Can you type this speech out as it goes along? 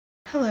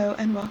Hello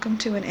and welcome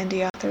to an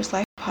Indie Author's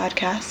Life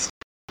podcast.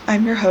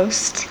 I'm your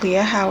host,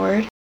 Leah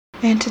Howard,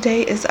 and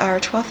today is our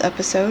 12th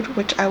episode,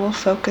 which I will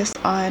focus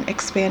on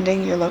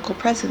expanding your local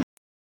presence.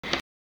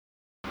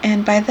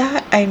 And by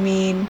that, I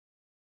mean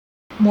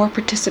more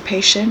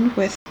participation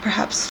with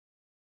perhaps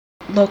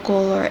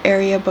local or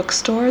area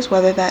bookstores,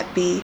 whether that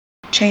be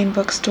chain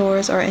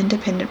bookstores or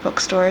independent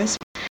bookstores,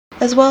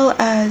 as well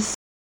as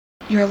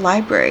your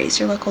libraries,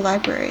 your local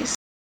libraries.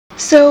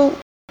 So,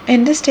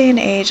 in this day and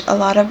age, a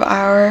lot of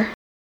our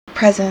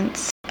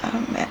presence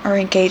or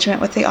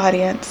engagement with the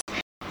audience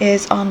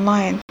is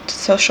online,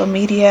 social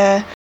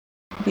media.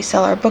 We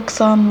sell our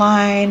books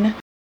online,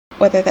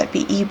 whether that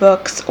be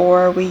ebooks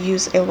or we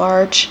use a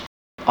large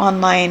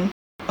online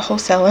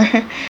wholesaler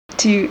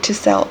to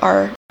sell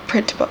our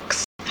print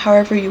books,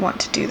 however you want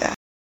to do that.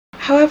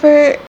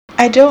 However,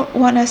 I don't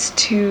want us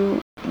to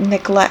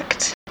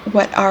neglect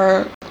what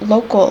our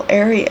local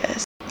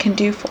areas can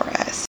do for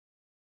us.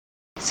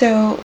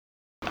 So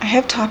I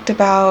have talked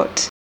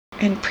about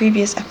in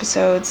previous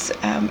episodes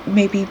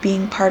maybe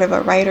being part of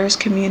a writer's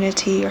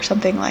community or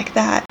something like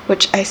that,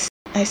 which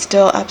I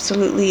still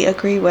absolutely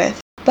agree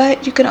with.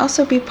 But you can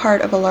also be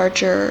part of a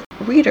larger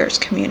reader's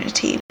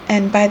community.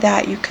 And by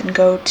that you can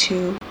go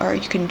to or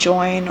you can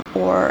join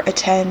or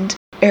attend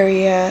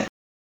area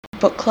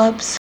book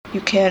clubs. You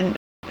can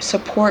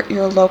support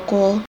your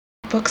local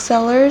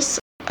booksellers,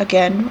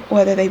 again,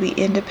 whether they be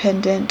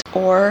independent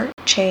or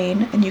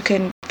chain, and you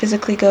can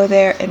physically go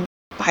there and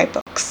buy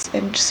books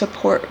and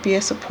be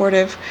a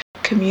supportive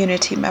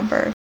community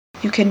member.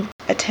 You can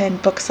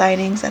attend book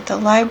signings at the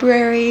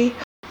library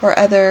or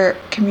other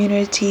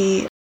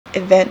community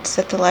events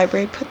that the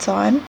library puts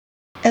on,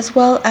 as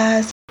well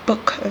as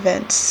book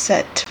events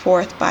set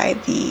forth by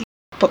the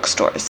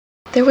bookstores.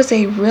 There was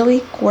a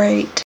really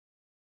great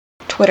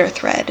Twitter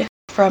thread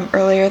from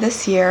earlier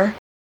this year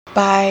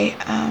by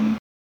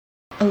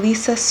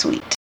Elisa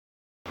Sweet,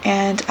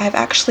 and I've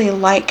actually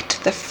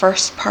liked the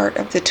first part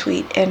of the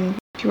tweet, and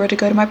if you were to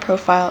go to my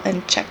profile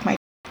and check my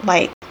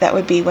like, that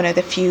would be one of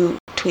the few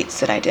tweets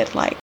that I did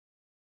like.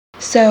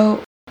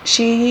 So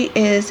she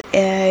is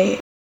an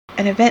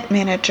event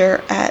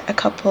manager at a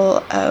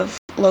couple of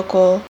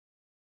local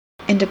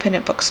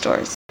independent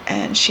bookstores,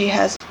 and she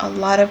has a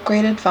lot of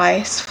great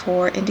advice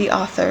for indie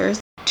authors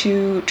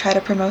to try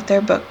to promote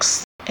their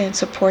books and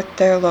support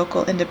their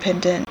local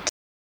independent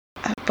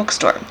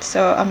bookstore.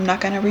 So I'm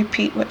not going to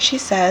repeat what she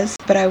says,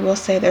 but I will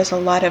say there's a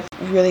lot of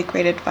really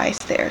great advice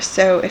there.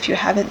 So if you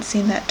haven't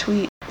seen that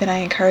tweet, then I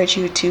encourage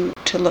you to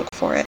look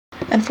for it.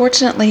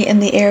 Unfortunately, in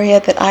the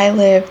area that I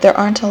live, there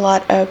aren't a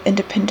lot of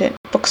independent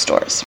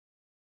bookstores.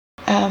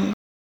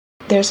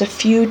 There's a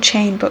few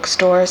chain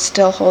bookstores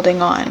still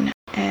holding on,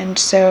 and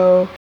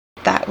so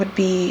that would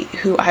be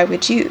who I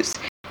would use.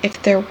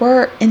 If there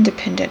were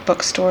independent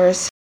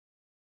bookstores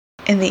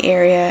in the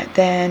area,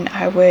 then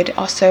I would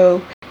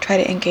also try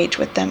to engage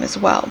with them as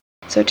well.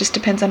 So it just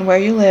depends on where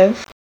you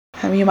live.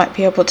 You might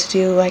be able to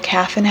do like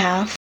half and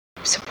half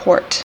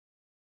support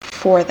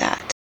for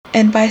that.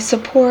 And by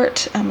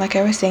support, like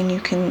I was saying,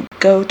 you can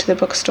go to the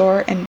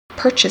bookstore and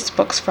purchase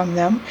books from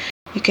them.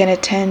 You can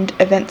attend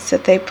events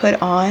that they put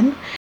on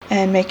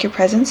and make your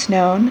presence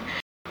known.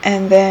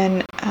 And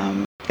then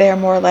they're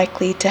more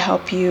likely to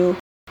help you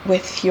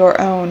with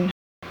your own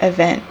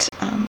event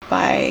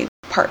by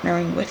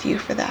partnering with you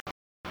for that.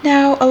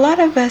 Now, a lot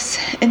of us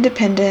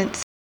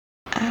independents,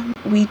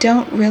 we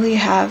don't really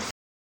have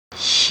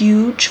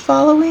huge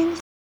followings,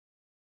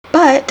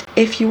 but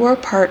if you are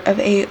part of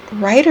a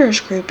writers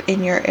group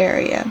in your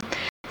area,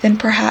 then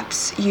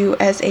perhaps you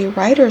as a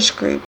writers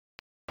group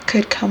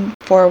could come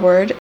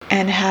forward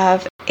and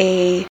have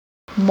a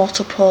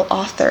multiple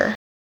author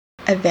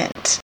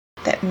event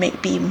that may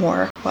be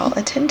more well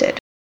attended.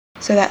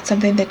 So that's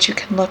something that you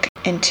can look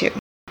into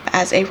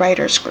as a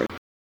writers group.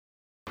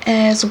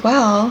 As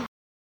well,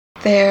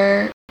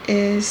 there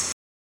is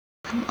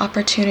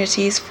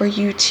opportunities for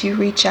you to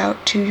reach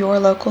out to your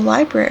local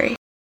library.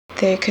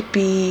 There could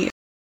be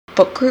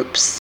book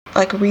groups,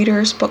 like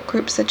readers book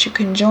groups that you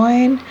can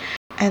join,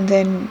 and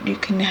then you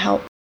can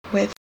help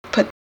with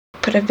put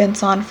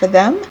events on for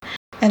them,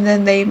 and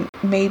then they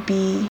may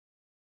be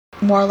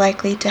more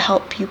likely to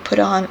help you put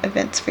on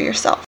events for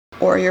yourself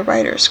or your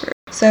writers group.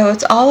 So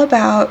it's all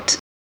about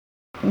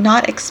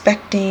not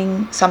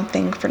expecting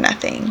something for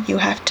nothing. You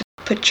have to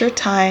put your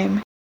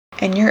time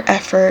and your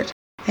effort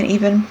and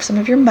even some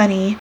of your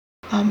money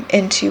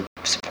into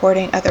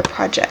supporting other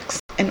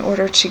projects in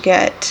order to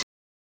get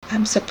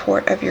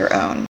support of your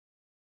own.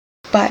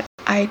 But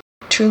I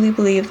truly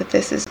believe that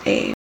this is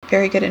a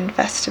very good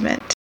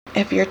investment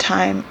of your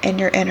time and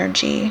your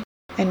energy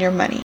and your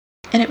money.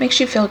 And it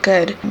makes you feel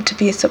good to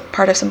be a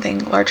part of something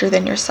larger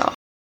than yourself.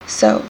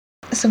 So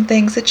some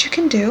things that you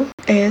can do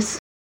is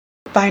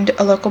find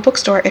a local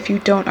bookstore if you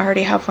don't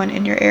already have one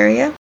in your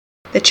area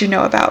that you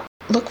know about.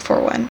 Look for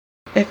one.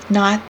 If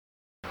not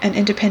an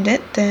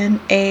independent,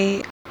 then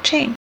a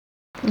chain.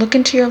 Look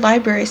into your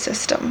library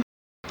system.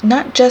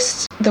 Not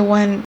just the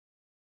one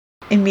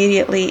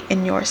immediately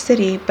in your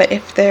city, but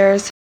if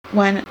there's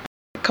one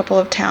a couple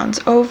of towns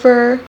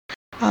over,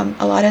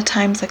 A lot of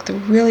times, like the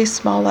really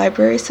small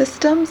library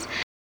systems,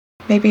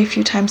 maybe a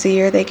few times a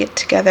year they get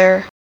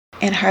together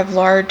and have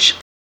large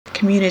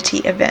community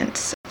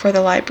events for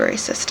the library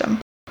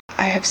system.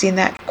 I have seen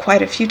that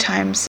quite a few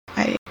times.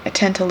 I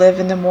tend to live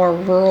in the more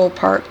rural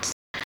parts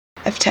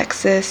of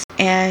Texas,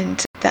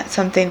 and that's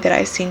something that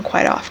I've seen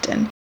quite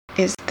often,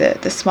 is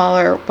the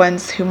smaller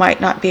ones who might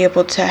not be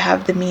able to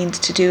have the means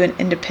to do an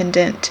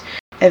independent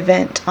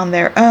event on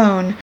their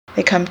own.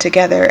 They come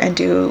together and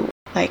do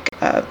like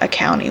a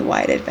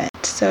county-wide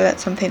event. So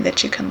that's something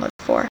that you can look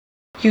for.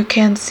 You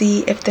can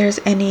see if there's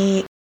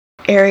any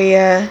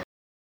area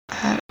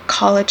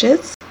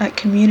colleges, like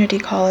community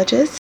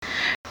colleges,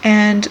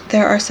 and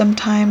there are some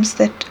times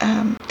that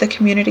the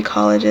community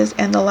colleges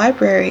and the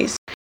libraries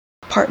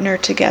partner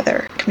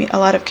together. A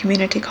lot of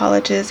community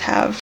colleges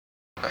have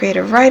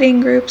creative writing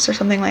groups or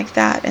something like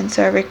that, and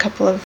so every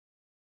couple of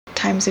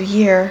times a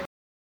year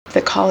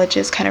the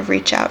colleges kind of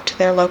reach out to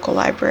their local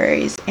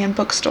libraries and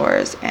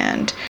bookstores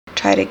and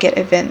try to get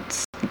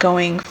events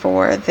going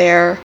for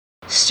their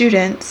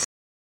students,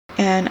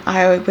 and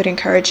I would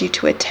encourage you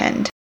to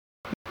attend,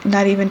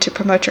 not even to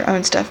promote your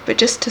own stuff, but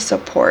just to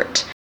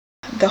support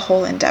the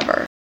whole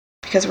endeavor,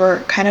 because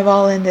we're kind of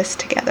all in this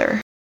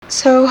together.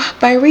 So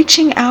by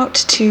reaching out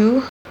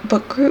to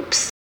book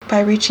groups,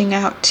 by reaching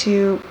out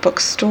to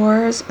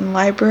bookstores and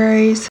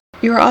libraries,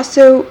 you're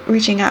also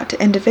reaching out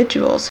to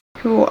individuals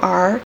who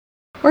are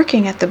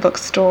working at the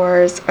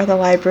bookstores or the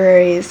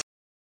libraries,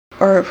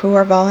 or who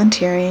are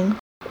volunteering,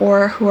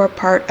 or who are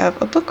part of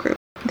a book group.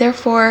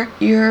 Therefore,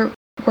 you're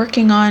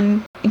working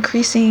on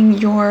increasing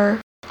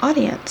your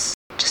audience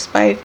just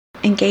by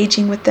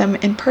engaging with them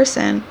in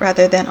person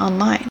rather than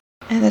online.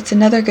 And that's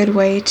another good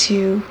way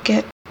to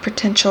get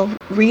potential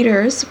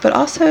readers, but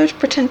also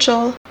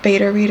potential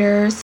beta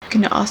readers. You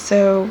can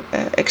also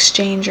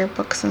exchange your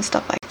books and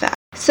stuff like that.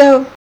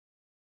 So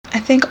I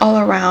think all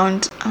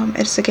around,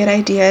 it's a good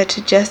idea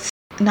to just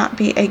not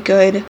be a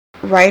good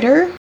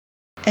writer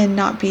and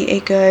not be a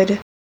good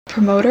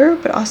promoter,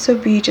 but also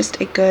be just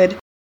a good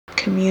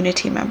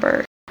community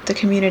member, the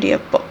community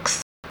of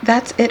books.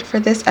 That's it for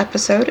this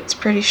episode. It's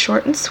pretty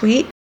short and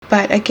sweet,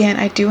 but again,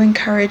 I do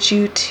encourage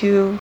you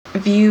to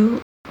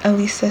view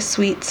Elisa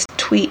Sweet's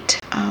tweet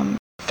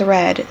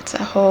thread. It's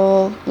a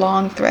whole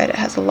long thread. It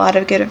has a lot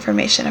of good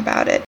information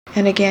about it.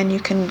 And again, you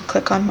can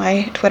click on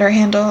my Twitter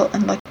handle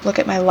and look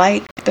at my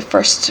like. The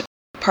first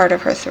part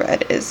of her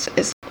thread is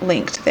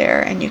linked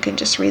there, and you can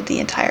just read the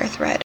entire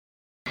thread.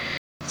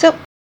 So,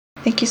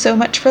 thank you so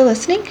much for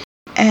listening,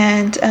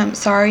 and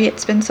sorry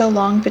it's been so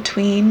long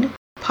between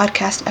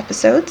podcast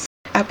episodes.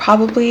 I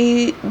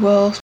probably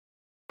will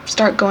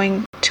start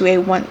going to a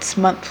once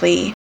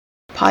monthly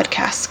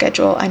podcast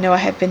schedule. I know I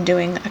have been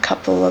doing a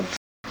couple of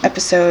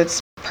episodes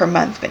per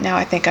month, but now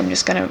I think I'm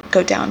just going to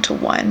go down to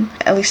one,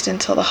 at least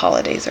until the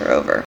holidays are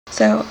over.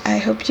 So I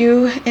hope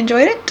you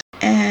enjoyed it,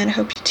 and I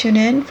hope you tune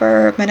in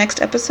for my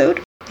next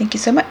episode. Thank you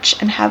so much,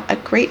 and have a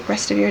great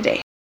rest of your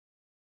day.